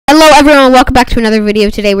Hello everyone, welcome back to another video.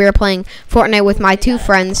 Today we are playing Fortnite with my two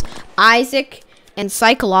friends, Isaac and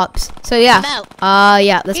Cyclops. So yeah, let's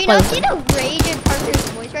play. Do you not see the rage in Parker's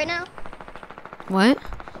voice right now? What?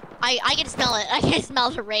 I can smell it. I can smell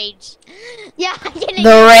the rage. Yeah, I can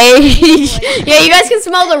The rage. Yeah, you guys can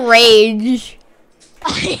smell the rage.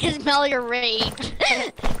 I can smell your rage.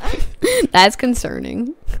 That's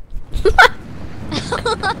concerning.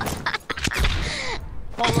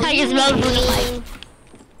 I can smell it from the mic.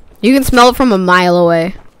 You can smell it from a mile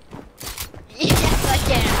away. Yes, I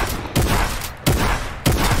can.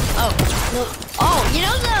 Oh, you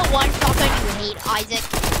know the one shotgun you hate, Isaac?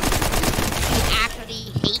 You actually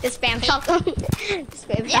hate the spam shotgun. The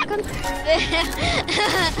spam shotgun.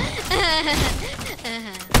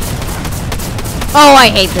 Oh, I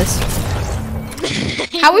hate this.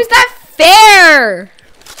 How is that fair?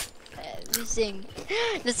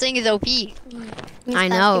 This thing is OP. I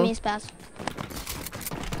know. Give me spaz.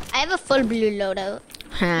 I have a full blue loadout.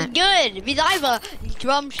 Good, because I have a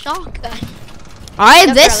drum shotgun. I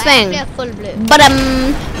have this thing. I have full blue. And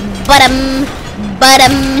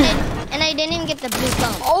I didn't even get the blue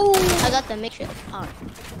pump. Oh, I got the makeshift. Oh.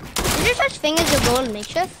 Is there such thing as a gold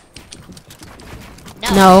makeshift?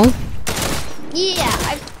 No. Yeah,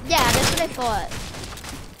 that's what I thought.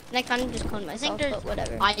 And I kind of just cloned myself, but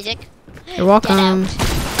whatever. Isaac. You're welcome.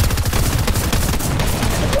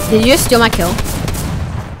 Did you just steal my kill?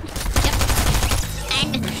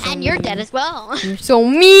 And you're dead as well. You're so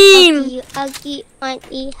mean. Oh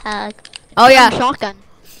yeah. Shotgun.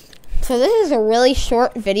 So this is a really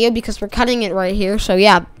short video because we're cutting it right here. So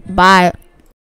yeah, bye.